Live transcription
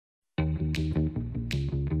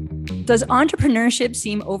Does entrepreneurship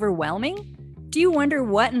seem overwhelming? Do you wonder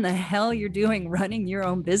what in the hell you're doing running your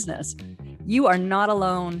own business? You are not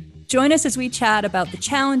alone. Join us as we chat about the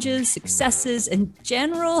challenges, successes, and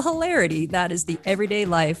general hilarity that is the everyday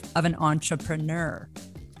life of an entrepreneur.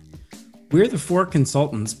 We're the four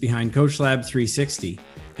consultants behind CoachLab 360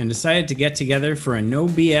 and decided to get together for a no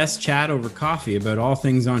BS chat over coffee about all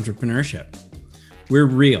things entrepreneurship. We're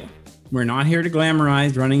real. We're not here to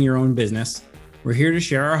glamorize running your own business. We're here to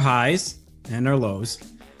share our highs and our lows,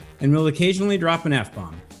 and we'll occasionally drop an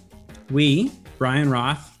F-bomb. We, Brian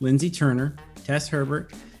Roth, Lindsay Turner, Tess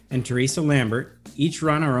Herbert, and Teresa Lambert, each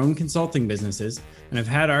run our own consulting businesses and have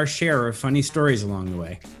had our share of funny stories along the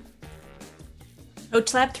way.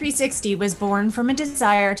 CoachLab 360 was born from a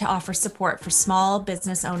desire to offer support for small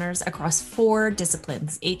business owners across 4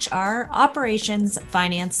 disciplines: HR, operations,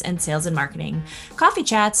 finance, and sales and marketing. Coffee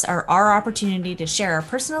chats are our opportunity to share our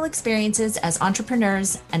personal experiences as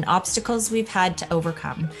entrepreneurs and obstacles we've had to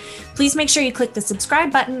overcome. Please make sure you click the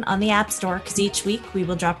subscribe button on the App Store, because each week we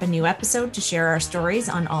will drop a new episode to share our stories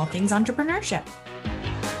on all things entrepreneurship.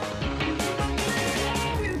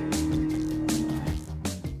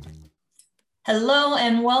 Hello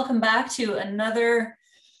and welcome back to another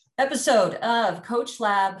episode of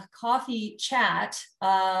CoachLab Coffee Chat.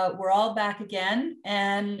 We're all back again,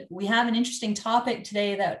 and we have an interesting topic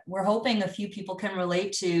today that we're hoping a few people can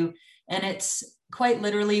relate to, and it's quite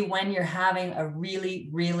literally when you're having a really,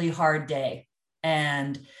 really hard day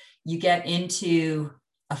and you get into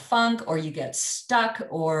a funk or you get stuck,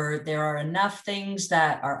 or there are enough things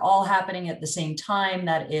that are all happening at the same time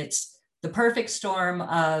that it's the perfect storm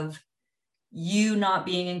of you not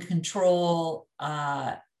being in control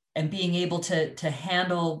and being able to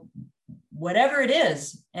handle whatever it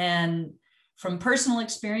is. And from personal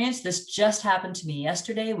experience, this just happened to me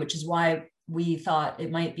yesterday, which is why we thought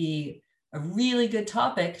it might be a really good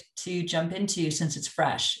topic to jump into since it's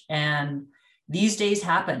fresh. And these days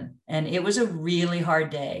happen. And it was a really hard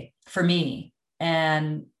day for me.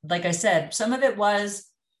 And like I said, some of it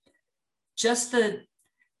was just the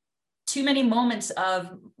too many moments of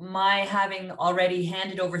my having already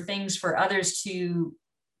handed over things for others to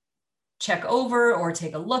check over or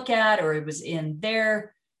take a look at, or it was in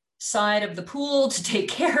their side of the pool to take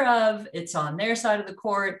care of. It's on their side of the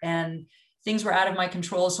court, and things were out of my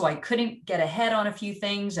control. So I couldn't get ahead on a few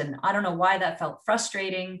things. And I don't know why that felt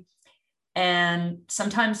frustrating. And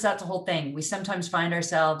sometimes that's the whole thing. We sometimes find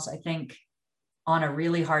ourselves, I think, on a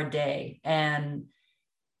really hard day, and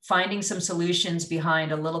finding some solutions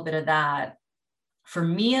behind a little bit of that, for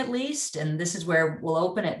me at least, and this is where we'll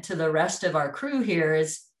open it to the rest of our crew here,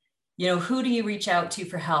 is, who do you reach out to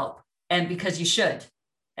for help? And because you should,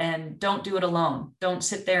 and don't do it alone. Don't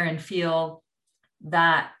sit there and feel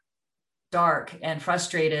that dark and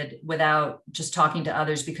frustrated without just talking to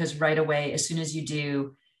others, because right away, as soon as you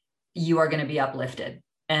do, you are going to be uplifted.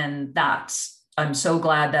 And I'm so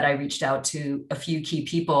glad that I reached out to a few key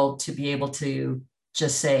people to be able to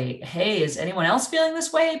just say, hey, is anyone else feeling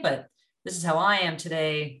this way? But this is how I am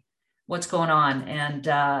today. What's going on? And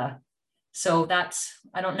so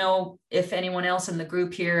I don't know if anyone else in the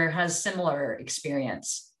group here has similar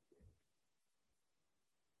experience.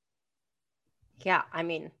 Yeah, I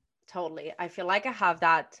mean, totally. I feel like I have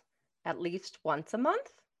that at least once a month.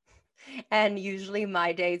 And usually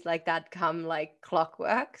my days like that come like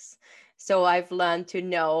clockworks. So I've learned to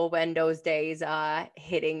know when those days are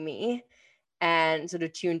hitting me, and sort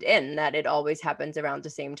of tuned in that it always happens around the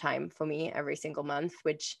same time for me every single month,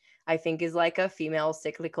 which I think is like a female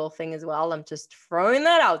cyclical thing as well. I'm just throwing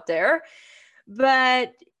that out there.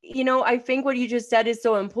 But, I think what you just said is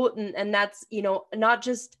so important. And that's, not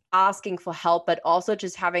just asking for help, but also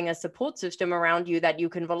just having a support system around you that you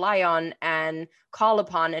can rely on and call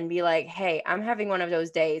upon and be like, hey, I'm having one of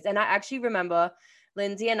those days. And I actually remember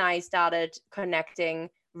Lindsay and I started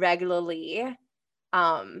connecting regularly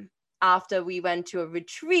after we went to a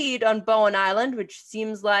retreat on Bowen Island, which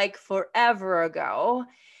seems like forever ago.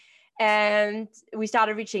 And we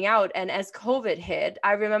started reaching out. And as COVID hit,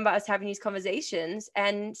 I remember us having these conversations.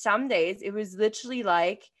 And some days it was literally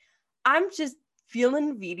like, I'm just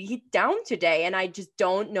feeling really down today. And I just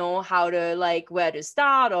don't know how to where to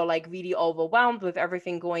start, or really overwhelmed with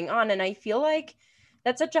everything going on. And I feel like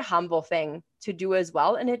that's such a humble thing to do as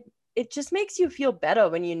well. And it just makes you feel better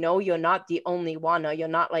when you're not the only one, or you're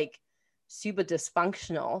not super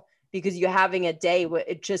dysfunctional because you're having a day where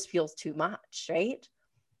it just feels too much, right?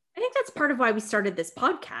 I think that's part of why we started this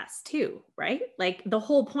podcast too, right? The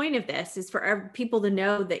whole point of this is for people to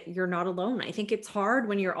know that you're not alone. I think it's hard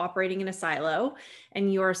when you're operating in a silo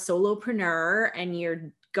and you're a solopreneur and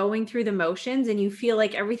you're going through the motions and you feel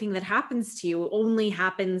like everything that happens to you only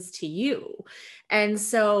happens to you. And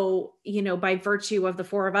so, you know, by virtue of the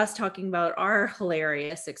four of us talking about our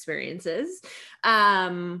hilarious experiences,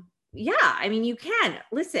 yeah, I mean, you can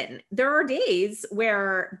listen. There are days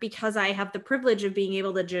where, because I have the privilege of being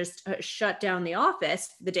able to just shut down the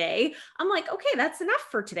office for the day, I'm like, okay, that's enough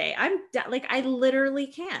for today. Like, I literally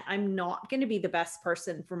can't. I'm not going to be the best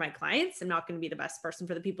person for my clients. I'm not going to be the best person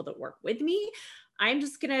for the people that work with me. I'm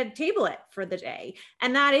just going to table it for the day.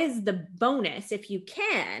 And that is the bonus, if you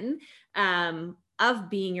can, of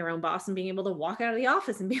being your own boss and being able to walk out of the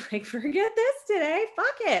office and be like, forget this today.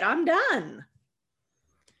 Fuck it. I'm done.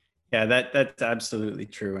 Yeah, that's absolutely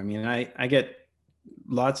true. I mean, I get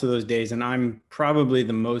lots of those days, and I'm probably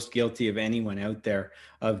the most guilty of anyone out there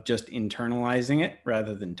of just internalizing it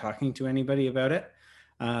rather than talking to anybody about it.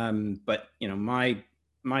 But you know,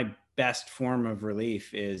 my best form of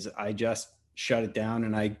relief is I just shut it down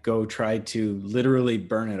and I go try to literally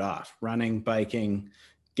burn it off, running, biking,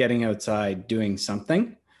 getting outside, doing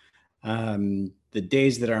something. The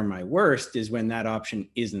days that are my worst is when that option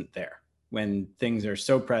isn't there, when things are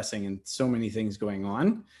so pressing and so many things going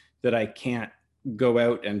on that I can't go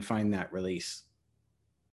out and find that release.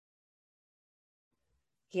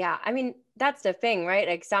 Yeah, I mean, that's the thing, right?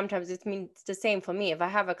 Like sometimes it's the same for me. If I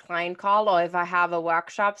have a client call or if I have a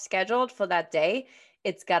workshop scheduled for that day,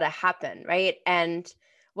 it's got to happen, right? And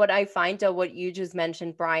what I find out, what you just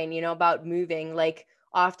mentioned, Brian, you know, about moving, like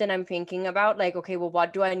often I'm thinking about like, okay, well,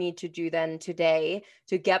 what do I need to do then today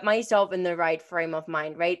to get myself in the right frame of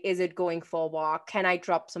mind, right? Is it going for a walk? Can I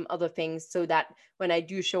drop some other things so that when I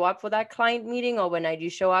do show up for that client meeting or when I do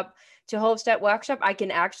show up to host that workshop, I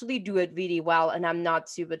can actually do it really well and I'm not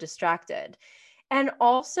super distracted. And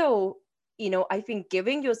also, you know, I think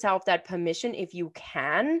giving yourself that permission, if you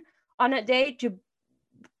can, on a day to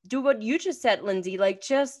do what you just said, Lindsay, like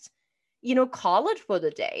just, you know, call it for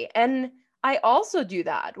the day. And I also do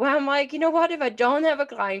that where I'm like, you know what, if I don't have a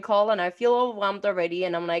client call and I feel overwhelmed already,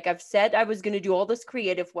 and I'm like, I've said I was going to do all this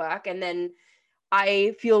creative work, and then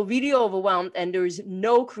I feel really overwhelmed and there's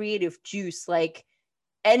no creative juice like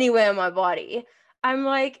anywhere in my body. I'm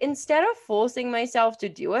like, instead of forcing myself to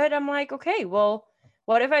do it, I'm like, okay, well,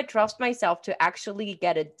 what if I trust myself to actually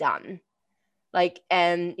get it done? Like,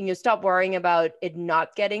 and you know, stop worrying about it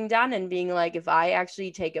not getting done and being like, if I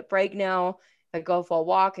actually take a break now, if I go for a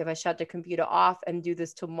walk, if I shut the computer off and do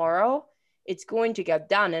this tomorrow, it's going to get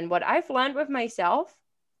done. And what I've learned with myself,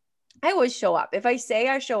 I always show up. If I say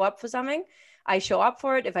I show up for something, I show up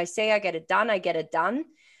for it. If I say I get it done, I get it done.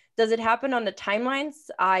 Does it happen on the timelines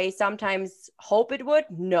I sometimes hope it would?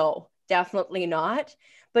 No, definitely not.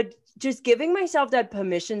 But just giving myself that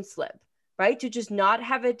permission slip, right? To just not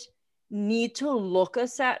have it need to look a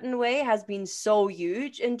certain way has been so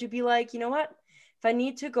huge. And to be like, you know what? If I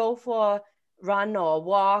need to go for a run or a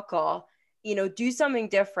walk or, you know, do something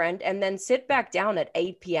different and then sit back down at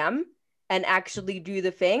 8 p.m. and actually do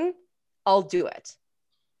the thing, I'll do it.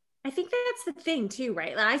 I think that's the thing too,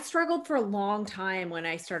 right? I struggled for a long time when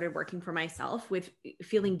I started working for myself with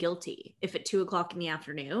feeling guilty if at 2:00 in the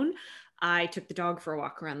afternoon I took the dog for a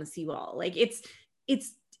walk around the seawall. Like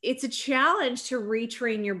it's a challenge to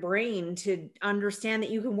retrain your brain to understand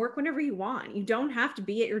that you can work whenever you want. You don't have to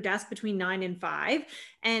be at your desk between 9 and 5.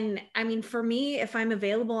 And I mean, for me, if I'm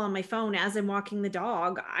available on my phone as I'm walking the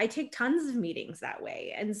dog, I take tons of meetings that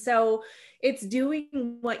way. And so it's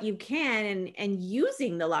doing what you can and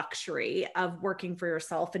using the luxury of working for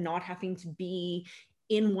yourself and not having to be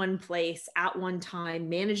in one place at one time,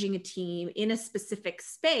 managing a team in a specific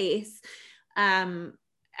space.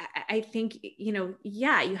 I think, you know,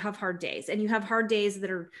 yeah, you have hard days and you have hard days that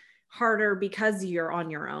are harder because you're on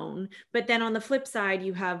your own. But then on the flip side,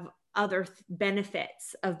 you have other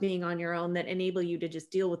benefits of being on your own that enable you to just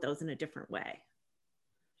deal with those in a different way.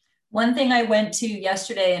 One thing I went to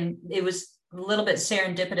yesterday, and it was a little bit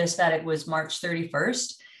serendipitous that it was March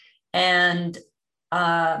 31st. And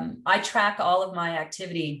I track all of my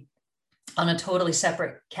activity on a totally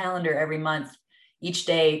separate calendar every month, each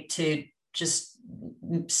day, to just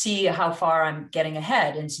see how far I'm getting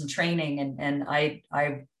ahead in some training. And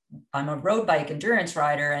I'm a road bike endurance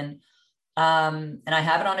rider, and I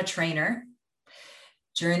have it on a trainer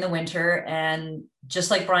during the winter. And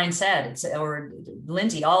just like Brian said, or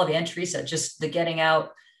Lindsay, all of you, and Teresa, just the getting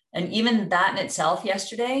out. And even that in itself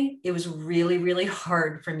yesterday, it was really, really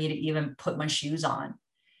hard for me to even put my shoes on.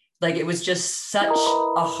 Like, it was just such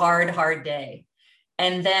a hard day.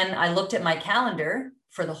 And then I looked at my calendar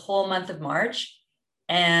for the whole month of March,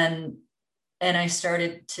 and I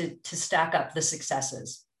started to stack up the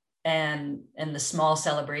successes and the small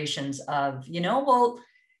celebrations of, you know, well,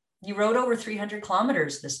 you rode over 300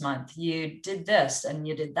 kilometers this month. You did this and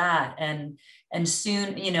you did that. And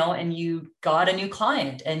soon, you know, and you got a new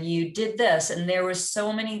client and you did this. And there were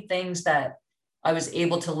so many things that I was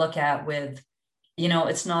able to look at with, you know,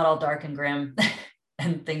 it's not all dark and grim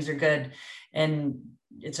and things are good and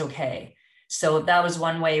it's okay. So that was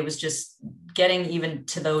one way. It was just getting even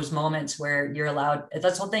to those moments where you're allowed.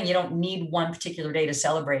 That's the whole thing. You don't need one particular day to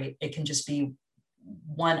celebrate. It can just be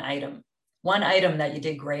one item that you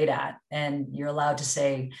did great at, and you're allowed to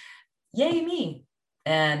say, yay me.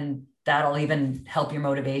 And that'll even help your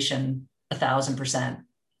motivation 1,000%.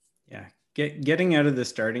 Yeah. Getting out of the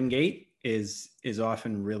starting gate is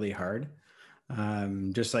often really hard.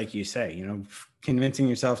 Just like you say, you know, convincing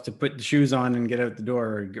yourself to put the shoes on and get out the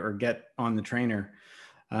door, or get on the trainer.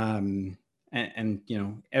 And, you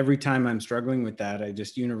know, every time I'm struggling with that, I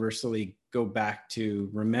just universally go back to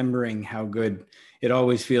remembering how good it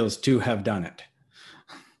always feels to have done it.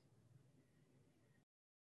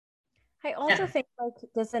 I also think like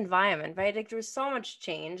this environment, right? Like there's so much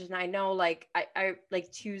change. And I know like I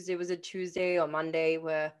like Tuesday, was it Tuesday or Monday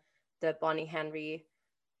where the Bonnie Henry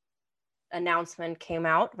announcement came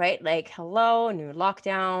out, right? Like, hello, new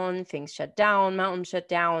lockdown, things shut down, mountain shut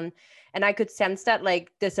down. And I could sense that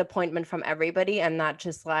like disappointment from everybody, and not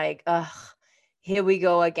just like, ugh, here we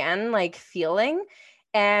go again, like feeling.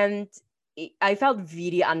 And I felt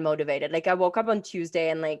really unmotivated. Like I woke up on Tuesday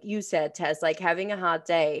and like you said, Tess, like having a hard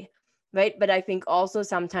day, right? But I think also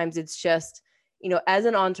sometimes it's just, you know, as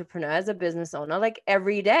an entrepreneur, as a business owner, like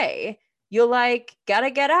every day you're like, gotta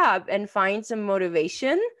get up and find some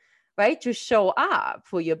motivation, right? To show up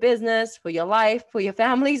for your business, for your life, for your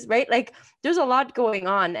families, right? Like there's a lot going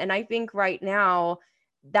on. And I think right now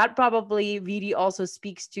that probably really also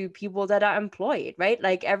speaks to people that are employed, right?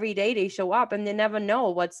 Like every day they show up and they never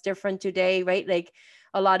know what's different today, right? Like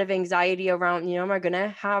a lot of anxiety around, you know, am I going to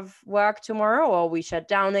have work tomorrow, or we shut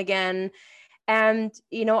down again? And,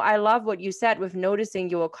 you know, I love what you said with noticing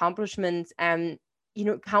your accomplishments and, you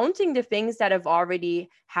know, counting the things that have already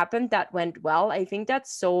happened that went well. I think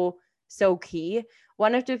that's so key.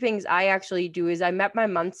 One of the things I actually do is I map my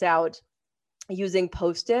months out using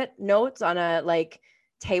Post-it notes on a like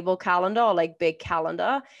table calendar or like big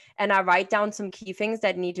calendar. And I write down some key things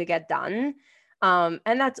that need to get done. And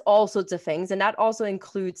that's all sorts of things. And that also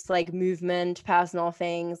includes like movement, personal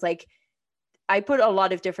things. Like I put a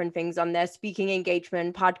lot of different things on there, speaking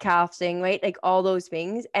engagement, podcasting, right? Like all those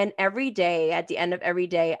things. And every day, at the end of every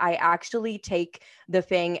day, I actually take the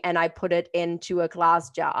thing and I put it into a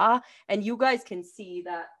glass jar. And you guys can see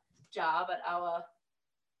that jar, but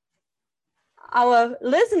our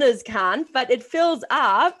listeners can't, but it fills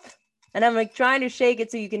up. And I'm like trying to shake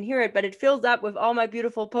it so you can hear it, but it fills up with all my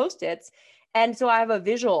beautiful Post-its. And so I have a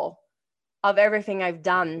visual of everything I've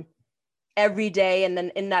done every day and then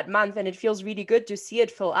in that month, and it feels really good to see it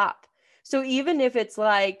fill up. So even if it's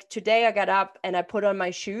like today I got up and I put on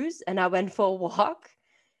my shoes and I went for a walk,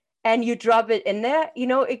 and you drop it in there, you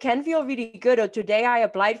know, it can feel really good. Or today I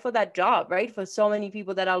applied for that job, right? For so many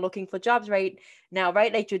people that are looking for jobs right now,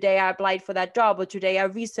 right? Like today I applied for that job, or today I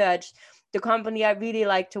researched the company I really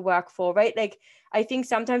like to work for, right? Like I think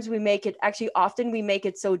sometimes often we make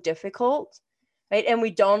it so difficult, right? And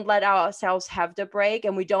we don't let ourselves have the break,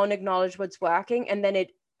 and we don't acknowledge what's working. And then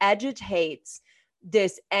it agitates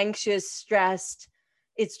this anxious, stressed,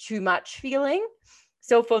 it's too much feeling.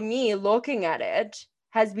 So for me, looking at it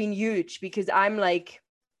has been huge, because I'm like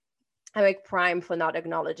prime for not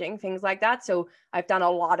acknowledging things like that. So I've done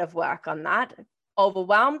a lot of work on that.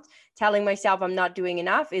 Overwhelmed, telling myself I'm not doing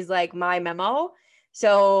enough is like my memo.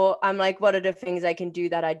 So I'm like, what are the things I can do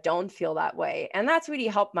that I don't feel that way? And that's really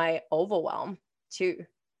helped my overwhelm too.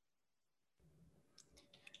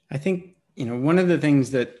 I think, you know, one of the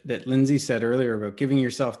things that Lindsay said earlier about giving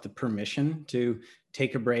yourself the permission to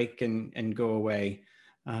take a break and go away.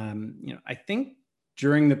 You know, I think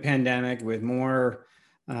during the pandemic, with more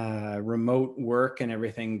remote work and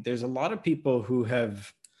everything, there's a lot of people who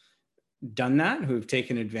have done that, who've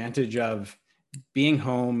taken advantage of being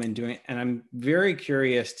home and doing, and I'm very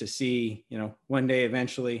curious to see, you know, one day,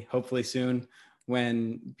 eventually, hopefully soon,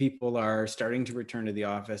 when people are starting to return to the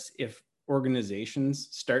office, if organizations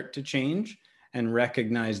start to change and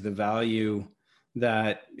recognize the value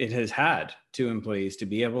that it has had to employees to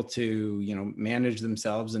be able to, you know, manage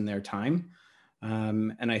themselves and their time.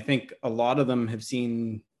 And I think a lot of them have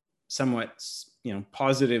seen somewhat, you know,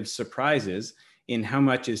 positive surprises in how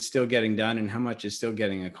much is still getting done and how much is still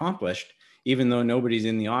getting accomplished, even though nobody's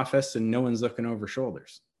in the office and no one's looking over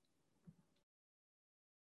shoulders.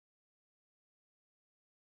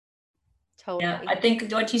 Totally. Yeah, I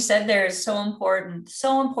think what you said there is so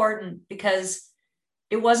important, because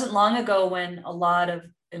it wasn't long ago when a lot of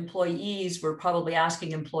employees were probably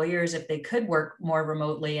asking employers if they could work more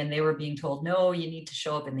remotely, and they were being told, no, you need to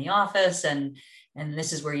show up in the office, and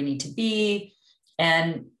this is where you need to be.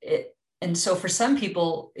 And so for some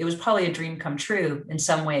people, it was probably a dream come true in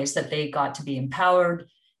some ways, that they got to be empowered,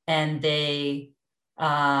 and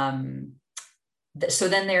so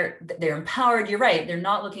then they're empowered. You're right. They're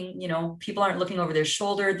not looking, people aren't looking over their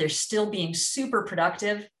shoulder. They're still being super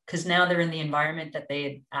productive because now they're in the environment that they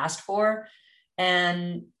had asked for.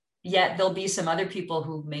 And yet there'll be some other people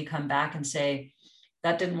who may come back and say,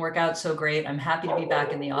 that didn't work out so great. I'm happy to be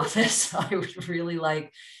back in the office. I would really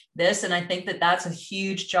like this. And I think that that's a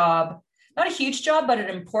huge job, not a huge job, but an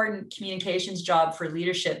important communications job for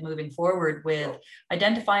leadership moving forward, with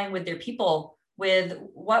identifying with their people, with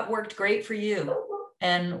what worked great for you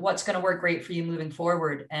and what's going to work great for you moving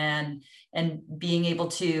forward, and being able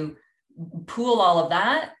to pool all of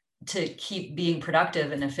that to keep being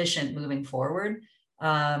productive and efficient moving forward.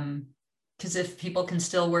 Because if people can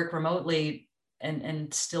still work remotely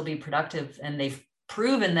and still be productive, and they've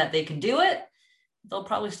proven that they can do it, they'll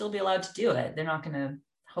probably still be allowed to do it. They're not going to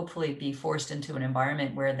hopefully be forced into an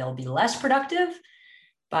environment where they'll be less productive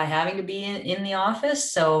by having to be in the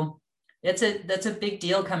office. So that's a big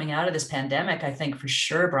deal coming out of this pandemic, I think, for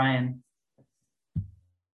sure, Brian.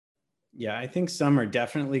 Yeah, I think some are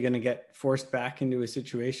definitely going to get forced back into a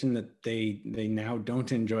situation that they now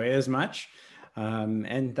don't enjoy as much.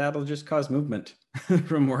 And that'll just cause movement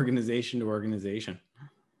from organization to organization.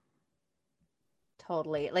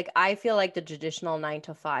 Totally. Like, I feel like the traditional 9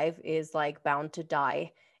 to 5 is like bound to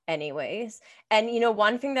die anyways. And,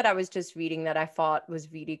 one thing that I was just reading that I thought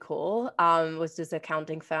was really cool was this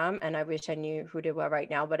accounting firm. And I wish I knew who they were right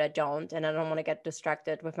now, but I don't. And I don't want to get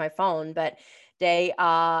distracted with my phone, but they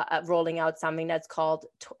are rolling out something that's called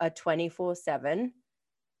a 24/7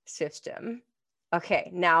 system. Okay,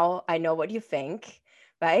 now I know what you think,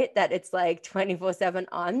 right? That it's like 24/7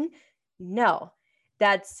 on. No,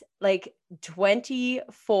 that's like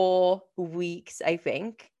 24 weeks, I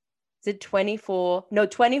think. Is it 24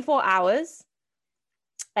 hours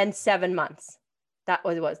and 7 months. That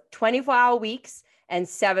was it was 24-hour weeks and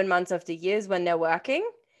 7 months of the years when they're working.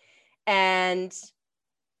 And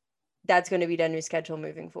that's going to be their new schedule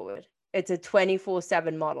moving forward. It's a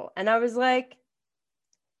 24/7 model. And I was like,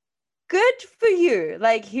 good for you.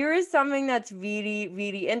 Like, here is something that's really,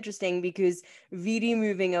 really interesting, because really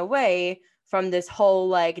moving away from this whole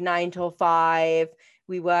like 9 to 5,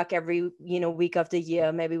 we work every, week of the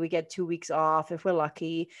year. Maybe we get 2 weeks off if we're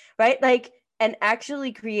lucky, right? Like, and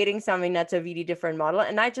actually creating something that's a really different model.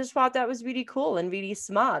 And I just thought that was really cool and really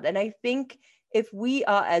smart. And I think if we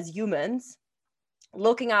are, as humans,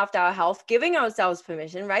 looking after our health, giving ourselves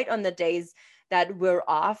permission, right, on the days that we're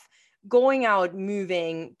off, going out,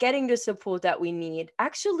 moving, getting the support that we need,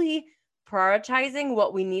 actually prioritizing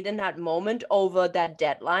what we need in that moment over that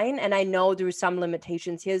deadline. And I know there's some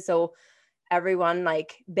limitations here, so everyone,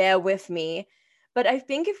 like, bear with me. But I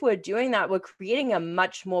think if we're doing that, we're creating a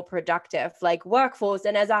much more productive like workforce.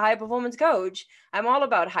 And as a high performance coach, I'm all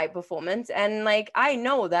about high performance. And like, I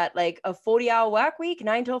know that like a 40-hour work week,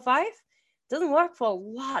 9 to 5, doesn't work for a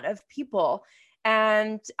lot of people.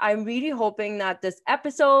 And I'm really hoping that this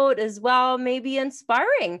episode as well may be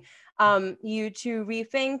inspiring you to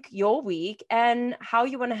rethink your week and how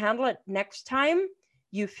you want to handle it next time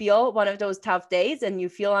you feel one of those tough days and you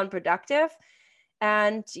feel unproductive.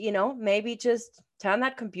 And, maybe just turn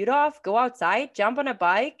that computer off, go outside, jump on a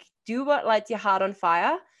bike, do what lights your heart on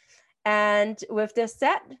fire. And with this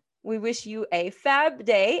said, we wish you a fab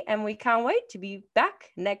day, and we can't wait to be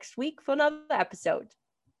back next week for another episode.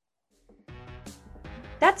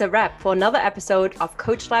 That's a wrap for another episode of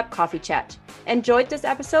Coach Lab Coffee Chat. Enjoyed this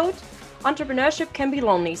episode? Entrepreneurship can be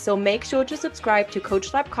lonely, so make sure to subscribe to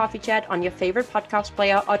Coach Lab Coffee Chat on your favorite podcast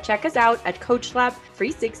player, or check us out at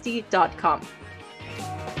coachlab360.com.